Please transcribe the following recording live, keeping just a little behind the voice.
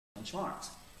challenge Marx.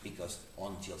 Because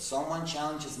until someone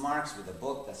challenges Marx with a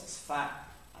book that's as fat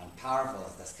and powerful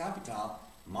as Das Kapital,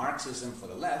 Marxism for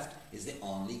the left is the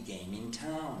only game in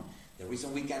town. The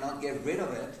reason we cannot get rid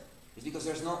of it is because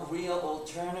there's no real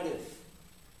alternative.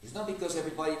 It's not because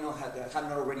everybody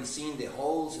hadn't already seen the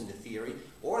holes in the theory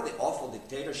or the awful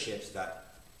dictatorships that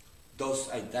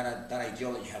that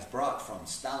ideology has brought, from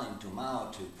Stalin to Mao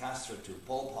to Castro to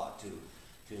Pol Pot to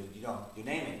you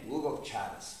name it, Hugo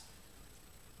Chavez.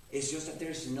 It's just that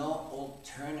there's no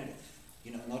alternative.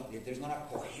 There's not a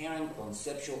coherent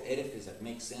conceptual edifice that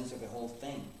makes sense of the whole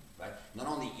thing, right? Not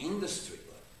only industry,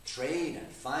 but trade and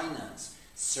finance,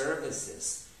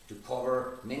 services, to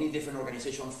cover many different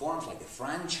organizational forms like the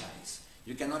franchise.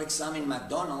 You cannot examine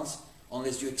McDonald's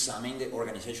unless you examine the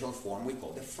organizational form we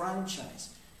call the franchise.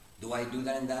 Do I do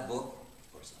that in that book?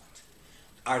 Of course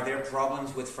not. Are there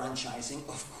problems with franchising?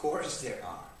 Of course there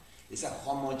are. It's a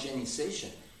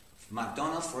homogenization.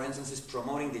 McDonald's, for instance, is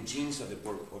promoting the genes of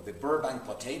the Burbank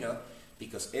potato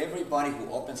because everybody who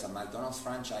opens a McDonald's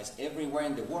franchise everywhere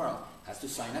in the world has to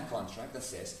sign a contract that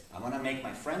says, I'm going to make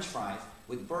my French fries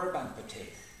with Burbank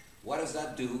potato. What does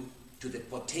that do to the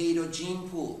potato gene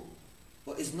pool?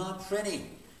 Well, it's not pretty.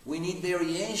 We need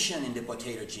variation in the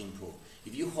potato gene pool.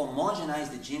 If you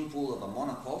homogenize the gene pool of a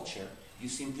monoculture, you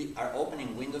simply are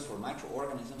opening windows for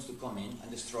microorganisms to come in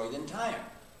and destroy the entire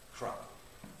crop.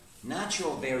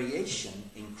 Natural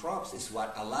variation in crops is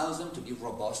what allows them to be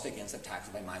robust against attacks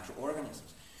by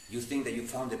microorganisms. You think that you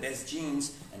found the best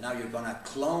genes and now you're going to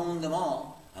clone them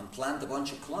all and plant a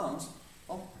bunch of clones.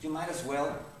 Well, you might as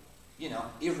well,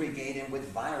 irrigate them with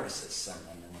viruses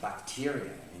and bacteria.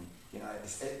 I mean,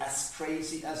 it's as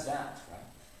crazy as that, right?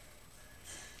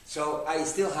 So I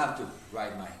still have to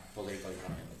write my political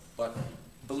economy, but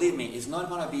believe me, it's not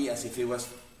going to be as if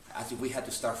we had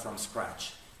to start from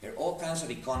scratch. There are all kinds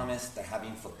of economists that have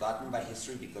been forgotten by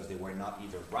history because they were not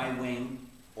either right-wing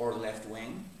or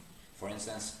left-wing. For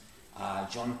instance,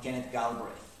 John Kenneth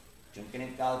Galbraith. John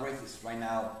Kenneth Galbraith is right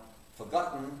now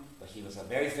forgotten, but he was a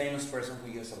very famous person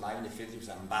who was alive in the 50s. He was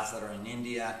an ambassador in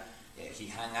India. He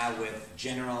hung out with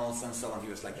generals and so on. He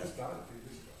was like his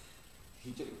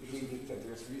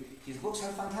books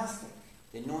are fantastic.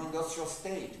 The New Industrial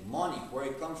State, Money, where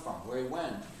it comes from, where it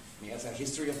went. He has a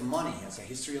history of money. He has a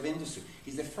history of industry.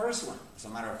 He's the first one, as a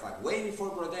matter of fact, way before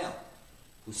Brodel,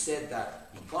 who said that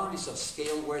economies of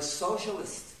scale were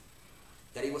socialist,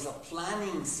 that it was a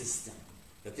planning system,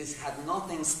 that this had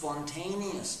nothing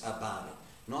spontaneous about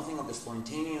it, nothing of the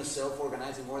spontaneous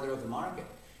self-organizing order of the market.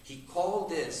 He called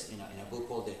this, in a book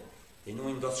called The New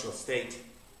Industrial State,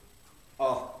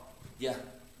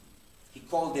 he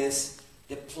called this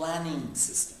the planning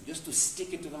system, just to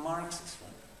stick it to the Marxists.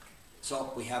 Right?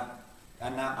 So we have,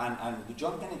 and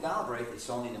John Kenneth Galbraith is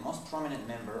only the most prominent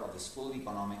member of the School of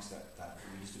Economics that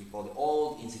used to be called the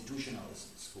Old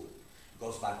Institutionalism School. It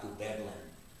goes back to Veblen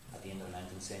at the end of the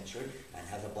 19th century and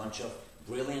has a bunch of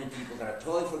brilliant people that are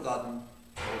totally forgotten,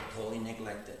 totally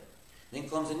neglected. Then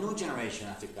comes a new generation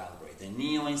after Galbraith, the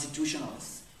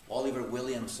neo-institutionalists, Oliver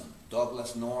Williamson,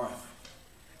 Douglas North,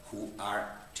 who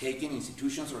are taking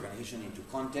institutions, organization into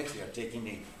context. They are taking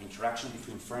the interaction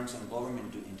between firms and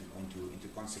government into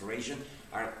consideration,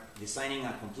 are designing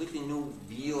a completely new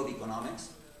view of economics,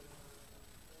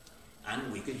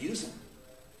 and we could use them.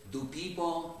 Do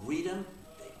people read them?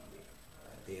 They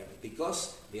don't read them.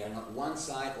 Because they are not one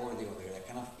side or the other. They're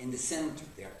kind of in the center.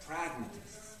 They are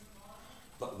pragmatists.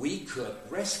 But we could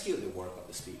rescue the work of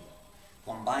these people,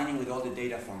 combining with all the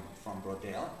data from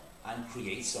Brodel, and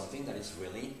create something that is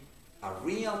really a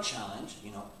real challenge,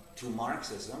 to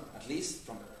Marxism, at least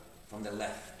from the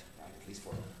left, right? At least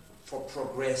for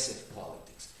progressive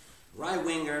politics.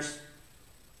 Right-wingers,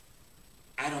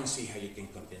 I don't see how you can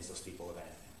convince those people of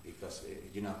anything because,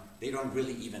 they don't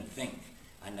really even think.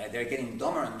 And they're getting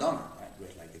dumber and dumber, right?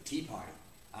 With like the Tea Party.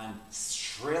 And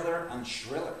shriller and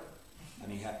shriller. I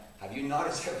mean, have you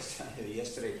noticed, I was telling you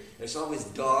yesterday, there's always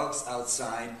dogs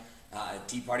outside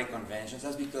Tea Party conventions.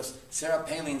 That's because Sarah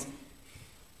Palin's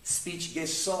speech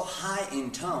gets so high in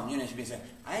tone. She'd be saying,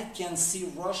 I can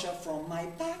see Russia from my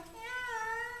backyard.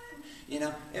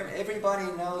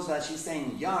 Everybody knows that she's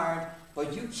saying yard,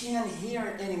 but you can't hear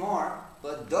it anymore.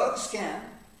 But dogs can.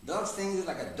 Dogs think it's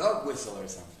like a dog whistle or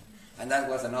something. And that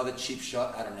was another cheap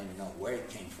shot. I don't even know where it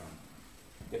came from.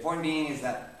 The point being is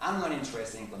that I'm not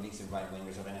interested in convincing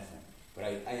right-wingers of anything. But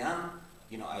I am,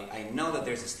 I know that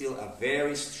there's still a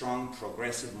very strong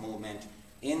progressive movement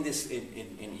in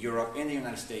Europe, in the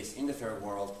United States, in the third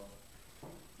world,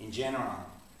 in general,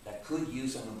 that could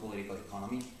use a new political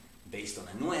economy based on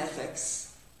a new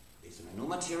ethics, based on a new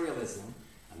materialism,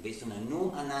 and based on a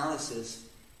new analysis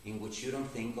in which you don't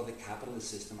think of the capitalist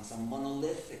system as a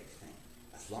monolithic thing.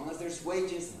 As long as there's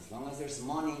wages, and as long as there's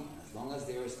money, and as long as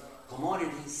there's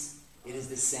commodities, it is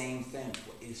the same thing.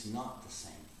 Well, it is not the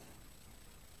same